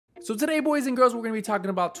So today, boys and girls, we're going to be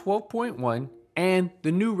talking about 12.1 and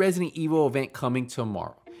the new Resident Evil event coming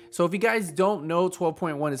tomorrow. So if you guys don't know,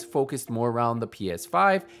 12.1 is focused more around the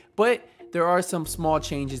PS5, but there are some small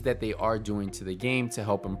changes that they are doing to the game to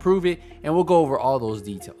help improve it, and we'll go over all those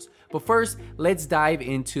details. But first, let's dive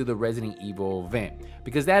into the Resident Evil event,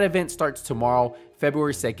 because that event starts tomorrow,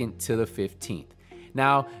 February 2nd to the 15th.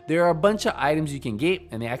 Now, there are a bunch of items you can get,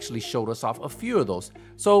 and they actually showed us off a few of those.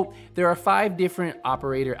 So there are 5 different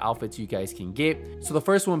operator outfits you guys can get. So the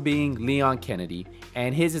first one being Leon Kennedy,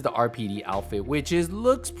 and his is the RPD outfit, which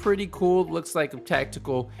looks pretty cool. Looks like a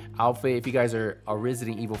tactical outfit. If you guys are a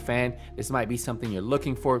Resident Evil fan, this might be something you're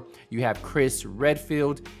looking for. You have Chris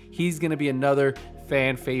Redfield. He's gonna be another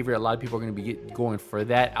fan favorite. A lot of people are gonna be going for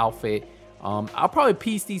that outfit. I'll probably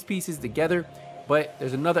piece these pieces together, but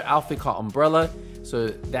there's another outfit called Umbrella. So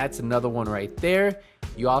that's another one right there.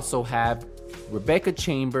 You also have Rebecca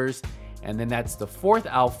Chambers, and then that's the 4th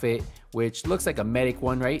outfit, which looks like a medic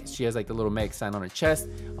one, right? She has like the little medic sign on her chest.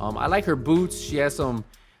 I like her boots. She has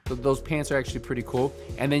those pants are actually pretty cool.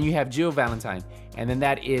 And then you have Jill Valentine, and then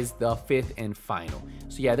that is the 5th and final.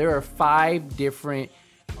 So yeah, there are 5 different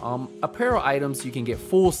apparel items. You can get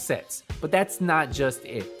full sets, but that's not just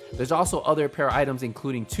it. There's also other apparel items,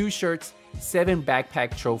 including 2 shirts, 7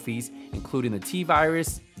 backpack trophies, including the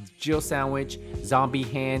T-Virus, Jill Sandwich, Zombie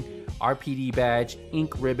Hand, RPD badge,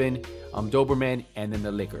 ink ribbon, Doberman, and then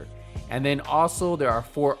the liquor. And then also there are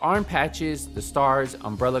 4 arm patches, the Stars,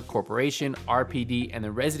 Umbrella Corporation, RPD, and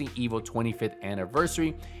the Resident Evil 25th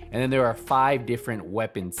anniversary. And then there are 5 different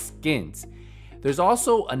weapon skins. There's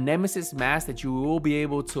also a Nemesis mask that you will be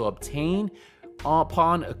able to obtain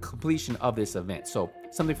upon a completion of this event. So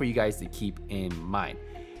something for you guys to keep in mind.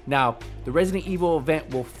 Now, the Resident Evil event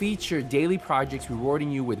will feature daily projects rewarding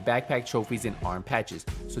you with backpack trophies and arm patches.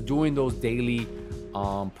 So doing those daily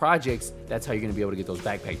projects, that's how you're going to be able to get those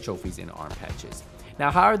backpack trophies and arm patches. Now,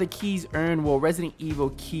 how are the keys earned? Well, Resident Evil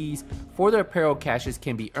keys for their apparel caches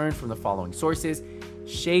can be earned from the following sources: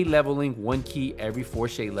 shade leveling, 1 key every 4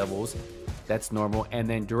 shade levels. That's normal. And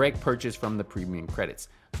then direct purchase from the premium credits.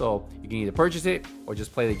 So you can either purchase it or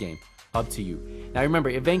just play the game. Up to you. Now remember,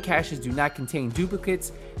 event caches do not contain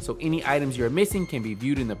duplicates, so any items you're missing can be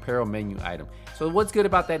viewed in the apparel menu item. So what's good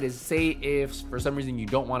about that is, say if for some reason you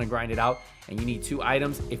don't want to grind it out and you need 2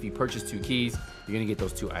 items, if you purchase 2 keys, you're gonna get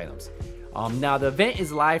those 2 items. Now the event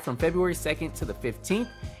is live from February 2nd to the 15th,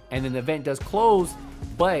 and then the event does close,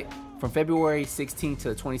 but from February 16th to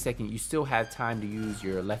the 22nd, you still have time to use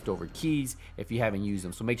your leftover keys if you haven't used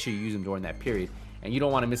them. So make sure you use them during that period. And you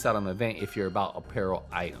don't want to miss out on the event if you're about apparel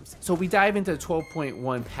items. So we dive into the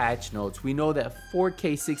 12.1 patch notes. We know that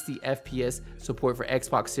 4K 60 FPS support for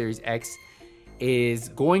Xbox Series X is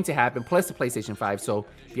going to happen, plus the PlayStation 5. So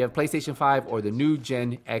if you have PlayStation 5 or the new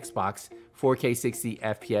gen Xbox, 4K 60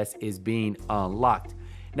 FPS is being unlocked.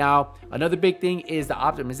 Now, another big thing is the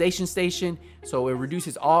optimization station. So it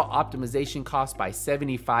reduces all optimization costs by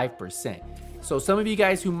 75%. So some of you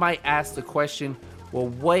guys who might ask the question, well,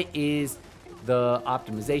 what is the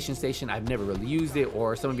optimization station? I've never really used it.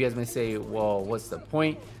 Or some of you guys may say, well, what's the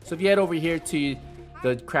point? So if you head over here to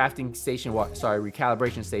the crafting station,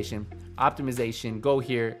 recalibration station, optimization, go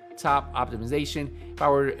here, top optimization.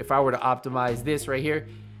 If I were to optimize this right here,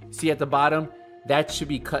 see at the bottom, that should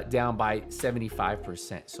be cut down by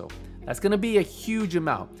 75%. So that's gonna be a huge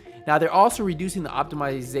amount. Now they're also reducing the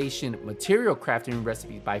optimization material crafting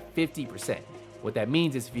recipes by 50%. What that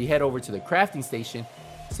means is if you head over to the crafting station,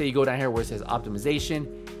 say you go down here where it says optimization,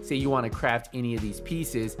 say you want to craft any of these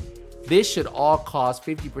pieces, this should all cost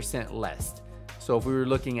 50% less. So if we were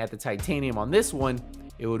looking at the titanium on this one,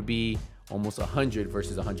 it would be almost 100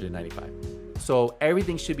 versus 195. So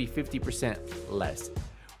everything should be 50% less.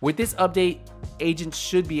 With this update, agents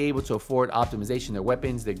should be able to afford optimization their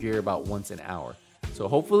weapons, their gear about once an hour. So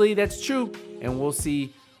hopefully that's true, and we'll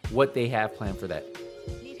see what they have planned for that.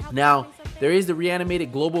 Now, there is the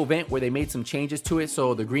reanimated global event where they made some changes to it.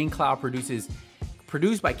 So the green cloud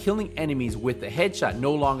produced by killing enemies with the headshot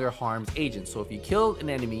no longer harms agents. So if you kill an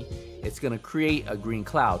enemy, it's gonna create a green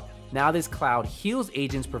cloud. Now this cloud heals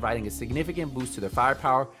agents, providing a significant boost to their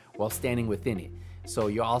firepower while standing within it. So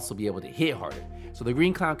you'll also be able to hit harder. So the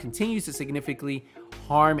green cloud continues to significantly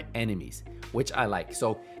harm enemies, which I like.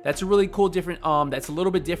 So that's a really cool different, that's a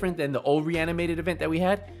little bit different than the old reanimated event that we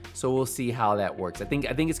had. So we'll see how that works. I think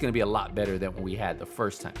it's gonna be a lot better than what we had the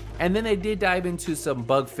first time. And then they did dive into some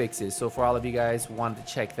bug fixes. So for all of you guys who wanted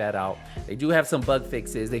to check that out, they do have some bug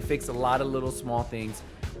fixes. They fixed a lot of little small things.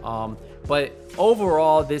 But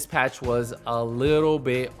overall, this patch was a little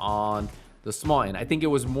bit on the small end. I think it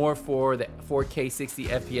was more for the 4K 60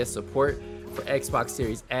 FPS support for Xbox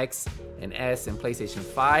Series X and S and PlayStation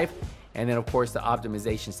 5. And then of course the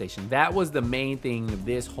optimization station. That was the main thing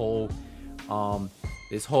this whole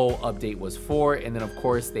update was for. And then of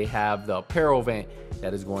course they have the apparel event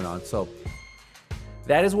that is going on. So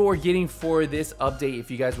that is what we're getting for this update. If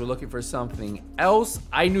you guys were looking for something else,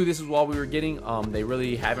 I knew this is what we were getting. They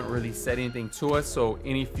really haven't really said anything to us, so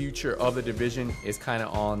any future of the division is kind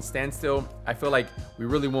of on standstill. I feel like we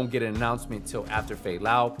really won't get an announcement till after Fei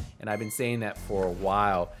Lao, and I've been saying that for a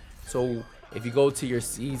while. So if you go to your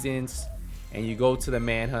seasons and you go to the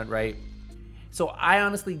manhunt, right? So I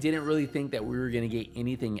honestly didn't really think that we were gonna get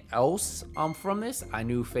anything else from this. I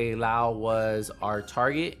knew Fei Lao was our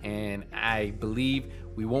target, and I believe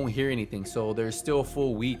we won't hear anything. So there's still a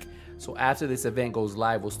full week. So after this event goes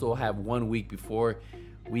live, we'll still have 1 week before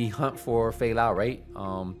we hunt for Fei Lao, right?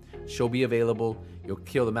 She'll be available. You'll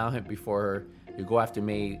kill the mount hunt before her. You'll go after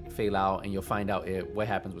Fei Lao, and you'll find out what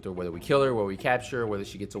happens with her, whether we kill her, whether we capture her, whether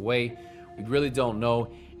she gets away. We really don't know.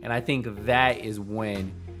 And I think that is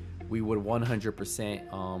when we would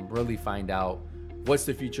 100% really find out what's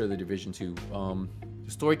the future of the Division 2.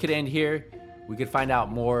 The story could end here. We could find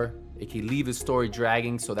out more. It could leave the story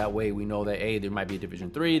dragging, so that way we know that, hey, there might be a Division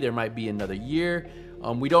 3, there might be another year.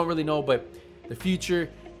 We don't really know, but the future,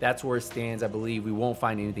 that's where it stands. I believe we won't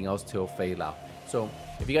find anything else till Fei Lao. So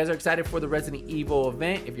if you guys are excited for the Resident Evil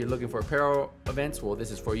event, if you're looking for apparel events, well, this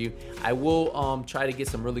is for you. I will try to get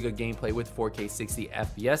some really good gameplay with 4K 60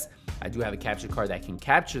 FPS. I do have a capture card that can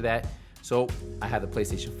capture that. So I have the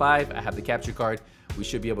PlayStation 5, I have the capture card. We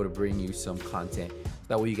should be able to bring you some content.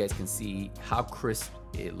 That way you guys can see how crisp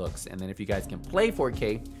it looks. And then if you guys can play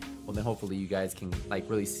 4K, well then hopefully you guys can like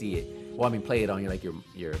really see it. Well, I mean, play it on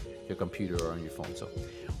your computer or on your phone. So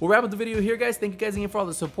we'll wrap up the video here, guys. Thank you guys again for all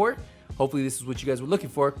the support. Hopefully this is what you guys were looking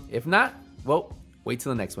for. If not, well, wait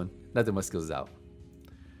till the next one. Nothing but skills out.